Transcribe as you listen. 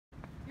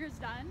Yours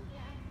done?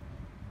 Yeah.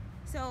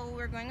 So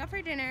we're going out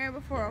for dinner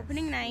before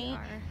opening night.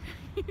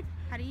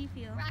 How do you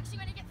feel? We're actually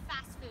going to get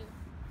fast food.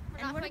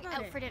 We're not going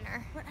out for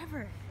dinner.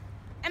 Whatever.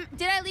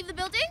 Did I leave the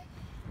building?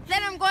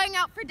 Then I'm going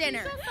out for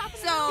dinner.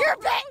 So you're a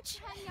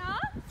bitch!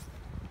 Kenya?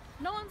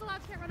 No one's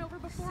allowed to get run over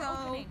before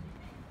opening.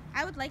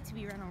 I would like to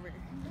be run over. Are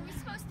we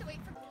supposed to wait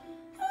for...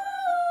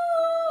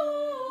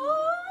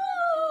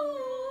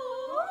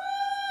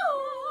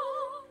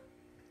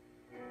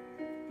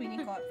 We need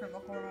to go out for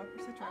before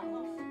such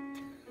trouble.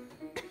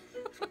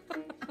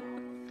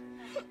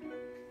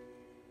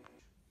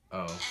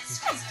 Oh.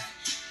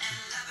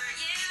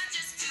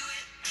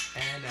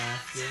 And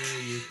after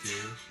you do,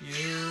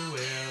 you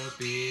will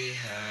be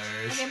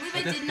hers. I can't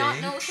believe I did not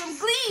know from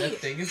Glee. The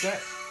thing is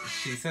that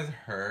she says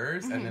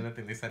hers, and then I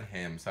think they said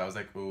him. So I was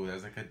like, ooh,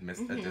 there's like a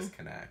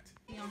disconnect.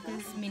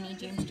 Bianca's mini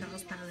James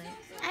Charles palette.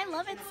 I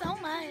love it so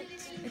much.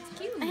 It's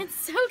cute. It's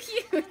so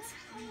cute.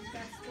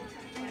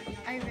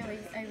 I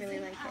really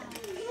like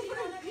it.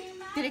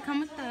 Did it come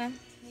with the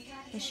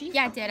sheet?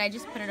 Yeah, it did. I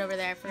just put it over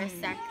there for a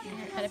sec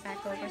and I put it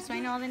back over so I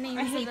know all the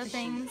names of the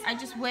things. I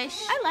just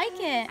wish. I like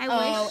it. I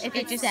wish if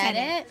it just said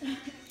it.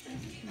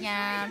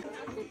 Yeah.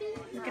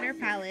 Look at our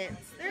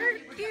palettes. They're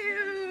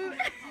cute.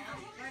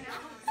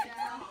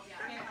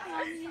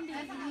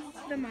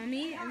 The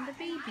mommy and the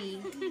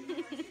baby.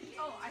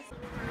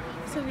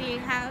 So we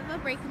have a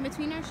break in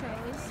between our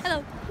shows.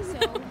 Hello. So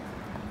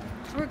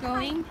we're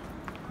going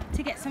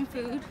to get some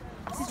food.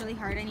 This is really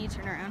hard. I need to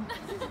turn around.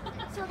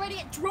 So we're going to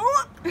get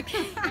drunk.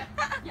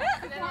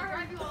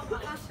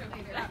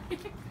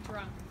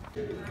 Drunk.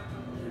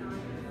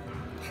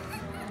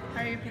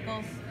 How are your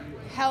pickles?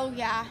 Hell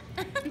yeah.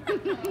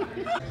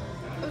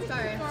 Oh,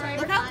 sorry.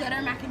 Look how good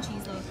our mac and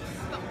cheese looks.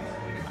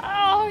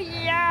 Oh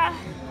yeah.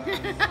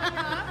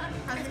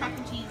 How's mac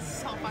and cheese?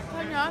 So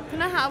fucking Yeah.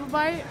 Can I have a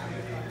bite?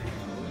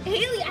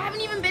 Haley, I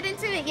haven't even been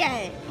into it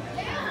yet.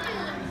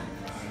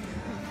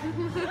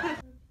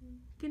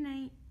 Good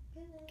night.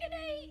 Good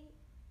night.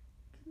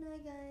 Good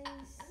night,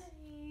 guys.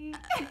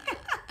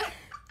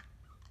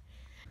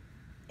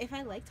 If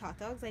I liked hot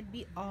dogs, I'd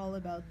be all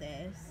about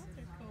this.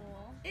 They're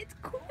cool. It's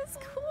cool. It's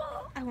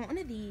cool. I want one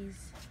of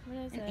these. What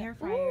is An it? air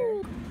fryer.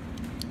 Ooh.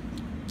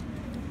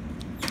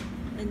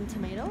 And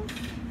tomatoes.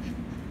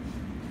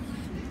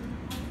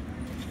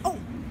 Oh.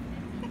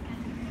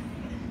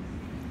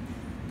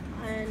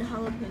 And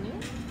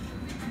jalapeno.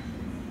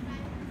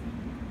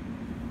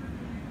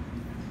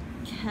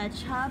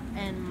 Ketchup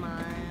and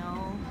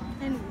mayo.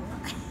 And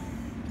what?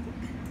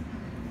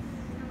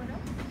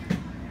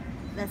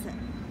 That's it.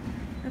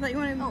 I thought you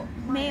wanted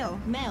mayo.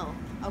 Mayo.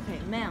 Okay,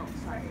 mayo.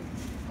 Sorry.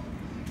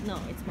 No,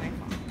 it's my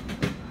fault.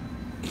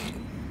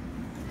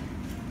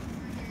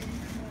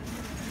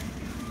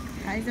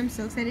 Guys, I'm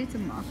so excited to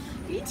mock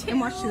and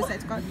watch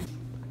Suicide Squad.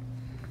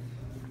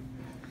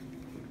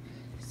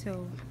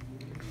 So,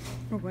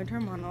 we're going to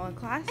our monologue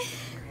class.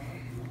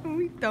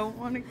 We don't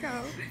want to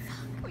go.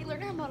 We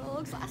learned our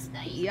monologues last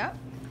night. Yep.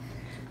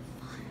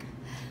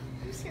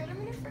 I'm scared I'm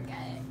gonna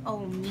forget.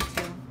 Oh, me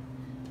too.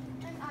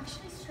 I'm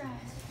actually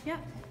stressed. Yep.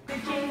 The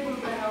jingle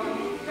bell,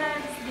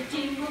 that's the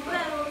jingle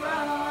bell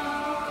roll.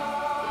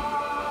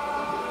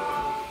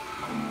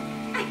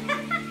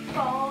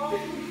 Boom,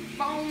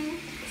 boom.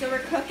 So we're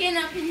cooking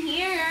up in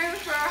here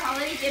for our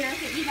holiday dinner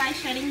for you guys,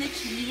 shredding the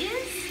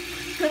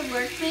cheese. Good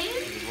work, babe.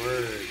 Good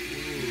work.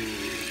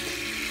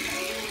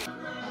 So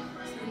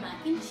the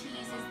mac and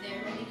cheese is there,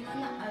 ready to go in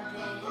the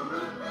oven.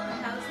 The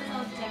house is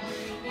all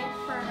decorated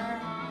for our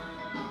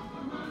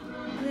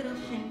little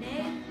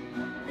shindig.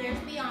 There's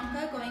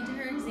Bianca going to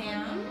her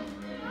exam.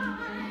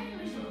 Hi,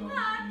 wish you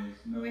luck.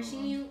 We're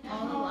wishing you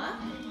all the luck.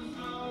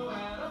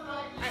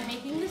 I'm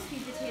making the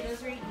sweet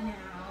potatoes right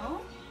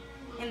now.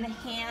 And the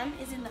ham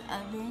is in the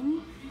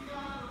oven.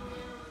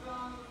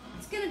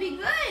 It's gonna be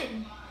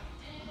good.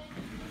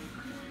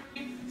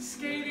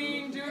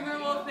 Skating, doing their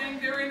little thing.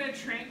 They were in a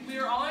train. We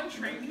were all in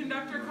train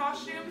conductor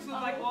costumes with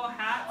like little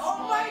hats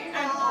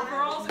and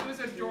overalls. It was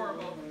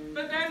adorable.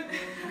 But then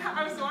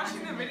I was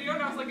watching the video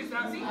and I was like, "Is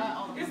that me?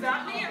 Is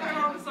that me?" And my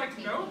mom was like,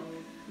 "No."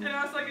 And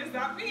I was like, "Is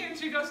that me?" And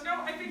she goes,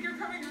 "No, I think you're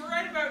coming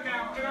right about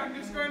now." And I'm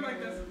just going like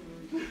this,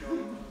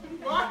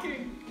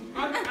 walking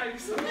on the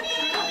ice. Wait,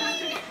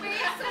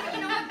 so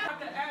you know what? At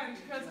the end,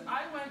 because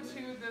I went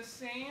to the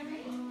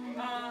same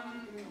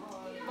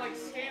like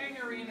skating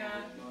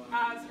arena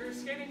or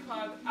skating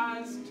club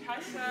as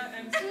Tessa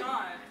and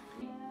Scott.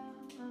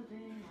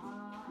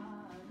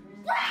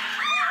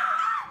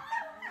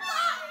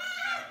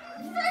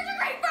 Such a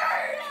great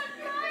bird!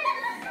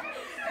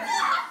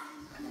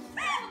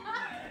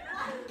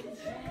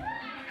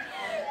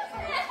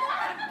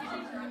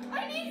 I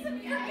need some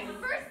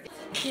first.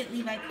 Look at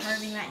Levi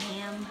carving that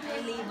ham. Hey,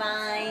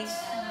 Levi.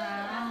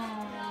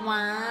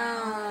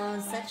 Wow,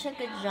 such a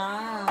good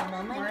job.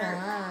 Oh my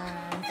god.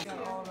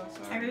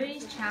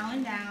 Everybody's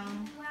chowing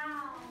down.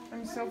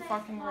 I'm so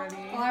fucking ready.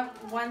 I'll have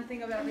one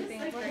thing of everything.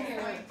 Look at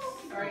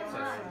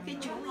her.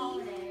 Good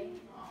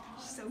Julie.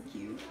 She's so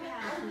cute.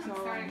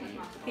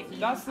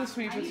 That's the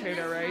sweet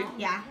potato, right?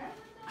 Yeah.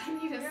 I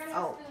need a...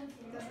 Oh.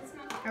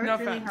 I worked No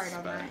really offense, hard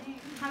on but- that.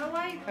 How do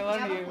I? I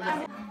love you.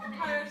 Hi,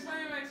 there's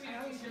something in my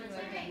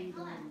teeth.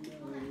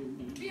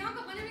 Bianca,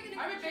 when are we gonna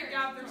I'm a big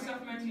gap. There's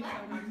stuff in my teeth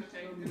sometimes to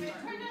take.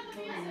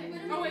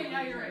 Oh wait,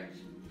 yeah, you're right.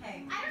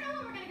 Hey. I don't know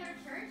when we're gonna go to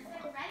church.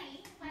 We're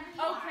ready.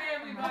 Okay,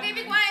 everybody. Okay,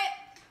 be quiet.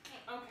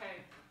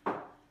 Okay.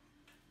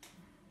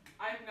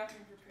 I have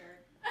nothing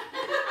prepared.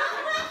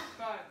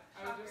 But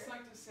I would just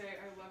like to say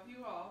I love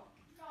you all.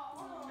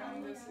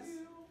 And this is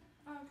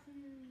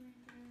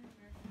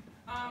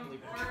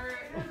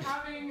we're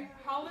having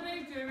holiday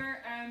dinner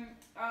and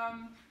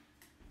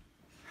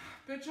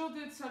Bitchel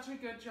did such a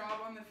good job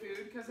on the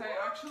food because I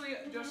actually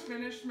just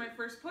finished my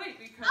first plate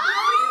because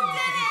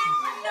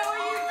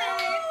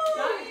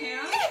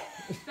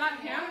that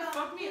ham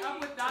fucked me up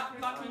with that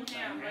fucking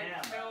ham.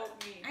 Like, killed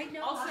me. I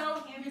know.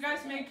 Also, you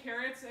guys made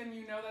carrots and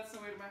you know that's the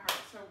way to my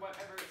heart, so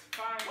whatever, it's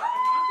fine. I'm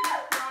not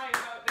gonna cry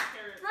about the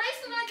carrots.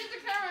 Grace and I did the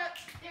carrot.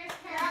 There's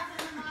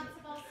carrots in the matzo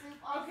ball soup.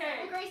 Also. Okay.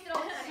 Well, Grace did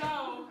all the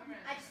So,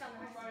 I just don't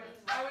know.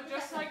 I would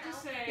just like to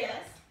say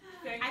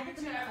thank you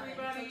to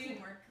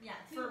everybody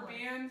for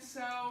being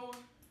so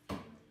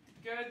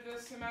good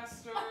this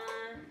semester.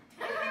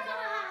 And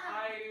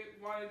I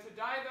wanted to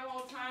die the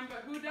whole time,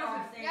 but who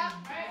doesn't? And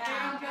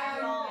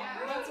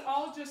let's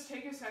all just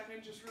take a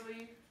second, just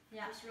really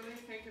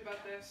think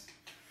about this.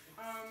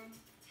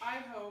 I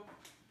hope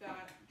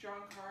that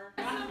John Carr.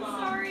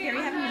 Here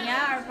we have Mia,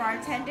 our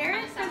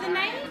bartender for the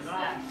night,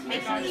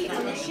 making the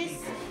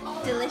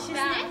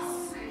deliciousness.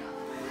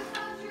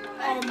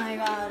 Oh my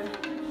god.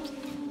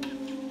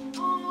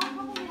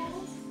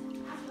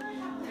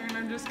 And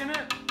I'm just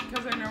gonna,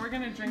 because I know we're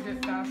gonna drink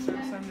it faster,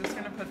 so I'm just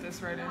gonna put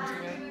this right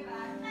into it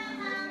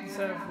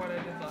instead of what I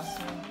did last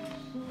time.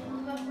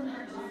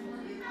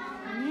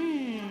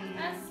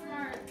 That's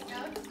smart.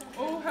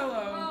 Oh,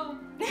 hello.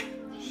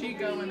 She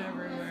going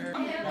everywhere.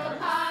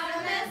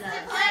 Hippopotamus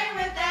to play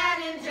with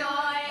and enjoy.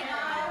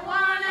 I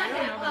want a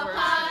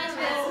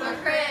hippopotamus for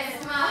Christmas.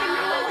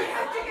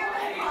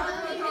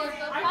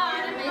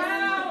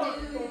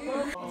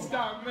 It's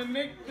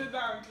Dominic the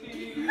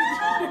Donkey.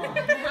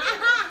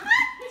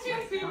 It's my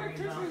favorite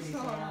Christmas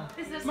song.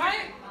 This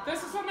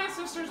is what my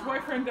sister's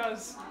boyfriend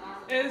does.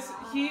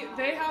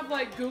 They have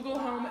like Google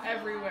Home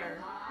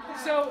everywhere.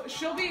 So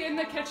she'll be in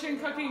the kitchen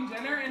cooking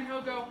dinner and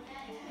he'll go,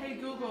 "Hey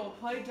Google,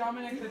 play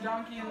Dominic the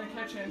Donkey in the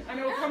kitchen." And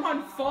it'll come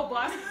on full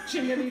blast,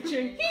 chingity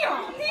ching,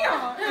 hee-haw,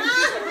 hee-haw. And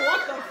she's like,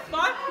 what the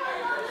fuck?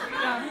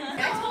 Yeah.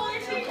 I told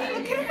her she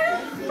look at her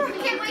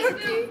fucking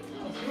cookie.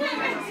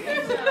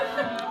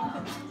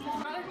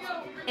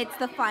 It's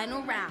the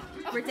final round.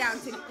 We're down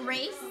to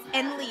Grace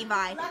and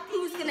Levi.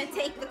 Who's gonna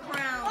take the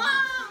crown?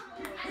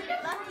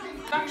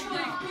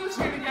 Actually, who's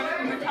gonna get it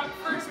in the cup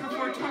first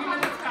before 20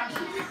 minutes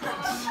passes?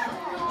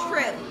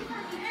 True.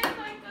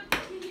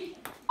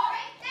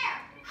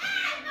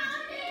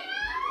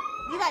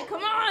 Levi,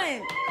 come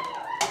on!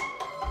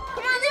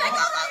 Come on, Levi, go,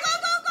 go, go,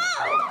 go, go!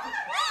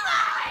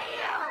 Levi!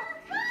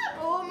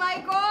 Oh my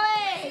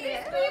god!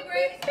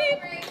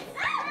 Grace.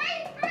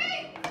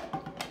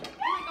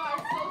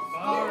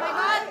 Oh my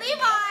god,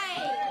 Levi!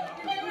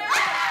 Go,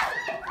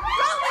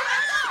 Levi,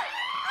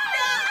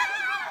 go!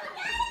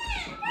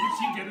 Did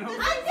she get it over?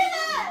 I did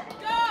it!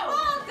 Go!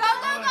 Go,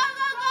 go, go,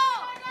 go,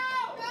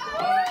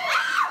 go!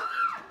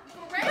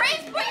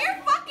 Grace, put your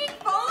fucking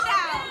phone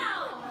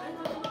down!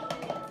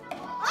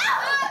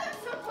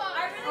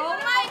 Oh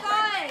my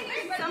god!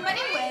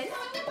 Somebody win.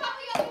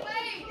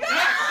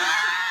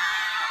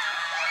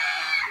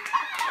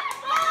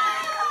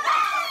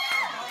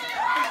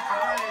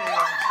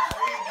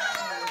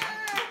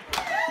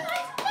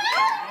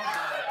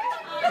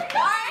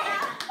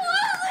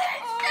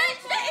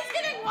 It's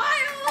getting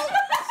wild!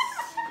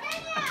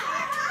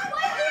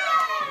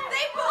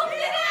 They both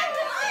did it at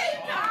the same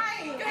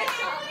time!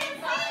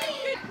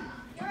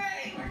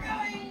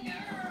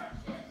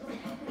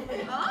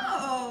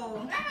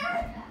 Oh!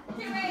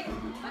 Okay, wait.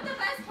 But the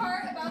best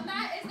part about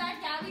that is that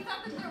Gabby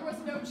thought that there was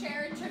no chair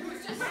and Trick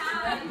was just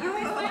having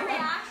my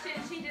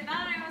reaction. She did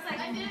that and I was like,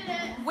 I did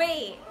it.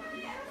 Wait,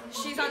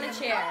 she's on a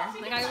chair.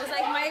 Like I was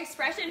like, my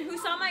expression. Who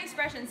saw my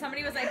expression?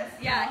 Somebody was like,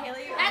 yeah,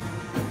 Haley.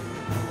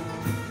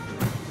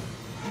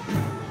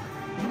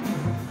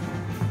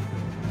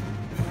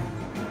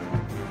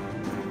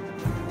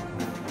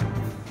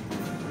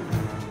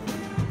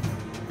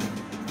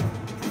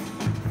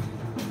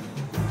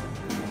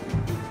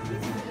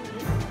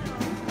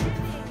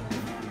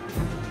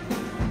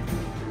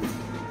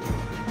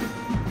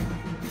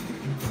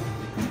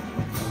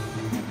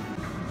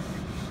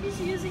 She's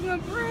using a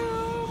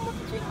broom.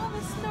 She have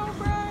a snow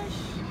brush.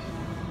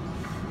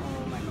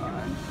 Oh my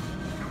god.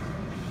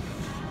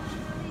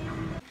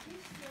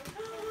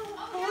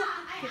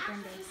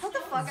 What the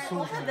fuck? I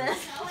opened this.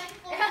 How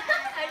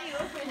do you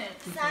open it?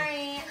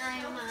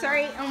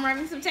 Sorry, I'm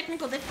having some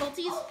technical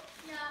difficulties.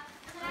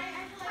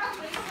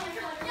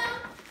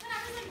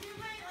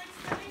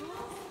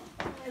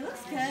 It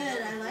looks good. I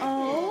like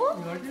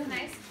it. It's a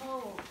nice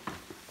coat.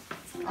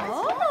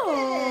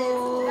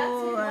 Oh.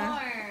 That's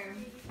warm.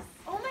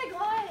 Oh my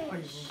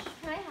gosh.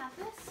 Can I have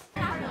this?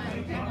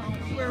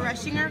 We're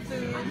rushing our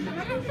food.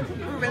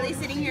 We're really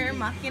sitting here They're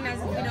mucking as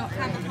if we don't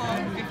have a call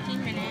in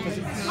 15 minutes.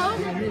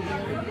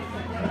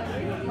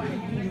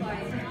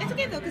 It's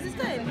okay though, because it's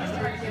good.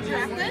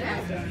 Giraffe good?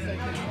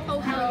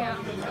 Oh, hell yeah.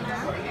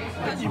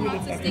 How's your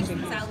matzo sticks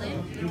and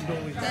salad?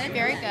 Good?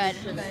 Very good.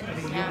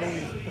 Yeah.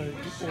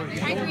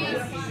 Hi,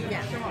 Grace.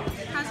 Yeah.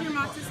 How's your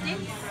matzo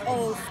sticks?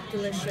 Oh,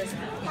 delicious.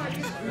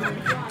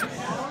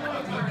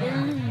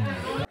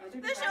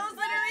 The show's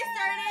literally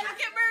starting.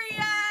 Look at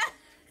Maria.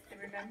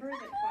 Remember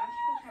that flash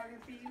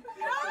photography.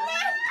 No,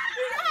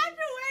 you have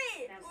to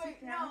wait. Wait,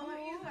 no,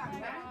 you got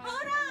it.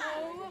 Hold on.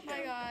 Oh my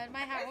god, my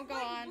hat will go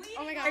on.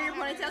 Oh my god. Are your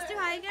ponytails too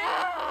high again?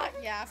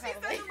 Yeah, She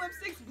probably. said the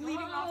lipstick's bleeding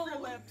off her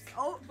lips.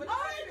 Oh, my god,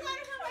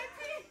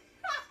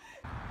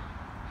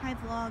 Hi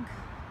vlog.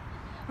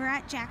 We're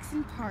at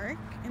Jackson Park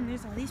and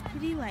there's all these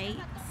pretty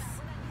lights.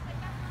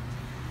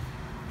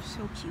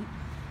 So cute.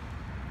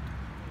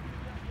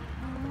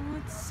 Oh,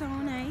 it's so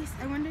nice.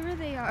 I wonder where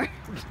they are.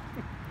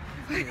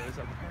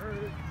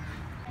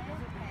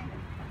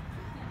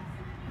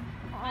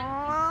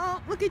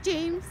 Oh, look at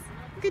James.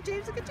 Look at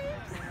James, look at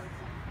James.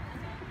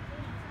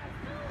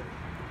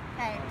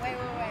 Okay, wait.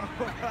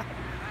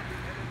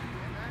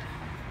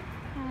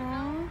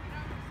 Aww.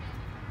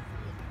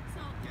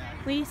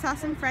 We saw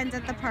some friends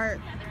at the park.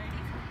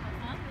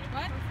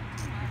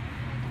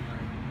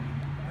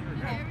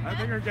 I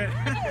think we're good.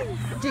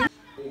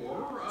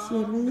 It's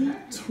literally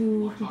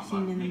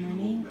 2:15 in the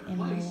morning and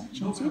we're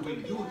watching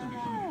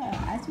Zootopia,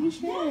 as we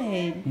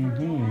should.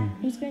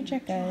 Who's gonna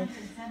check us?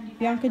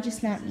 Bianca just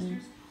snapped me.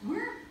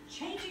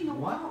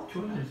 What?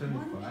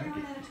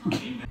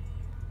 275?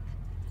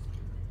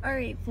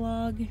 Alright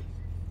vlog,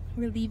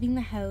 we're leaving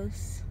the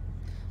house.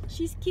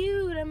 She's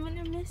cute, I'm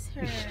gonna miss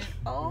her.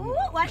 Oh,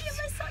 why do you have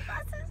my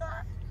sunglasses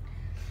on?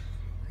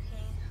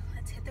 Okay,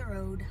 let's hit the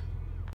road.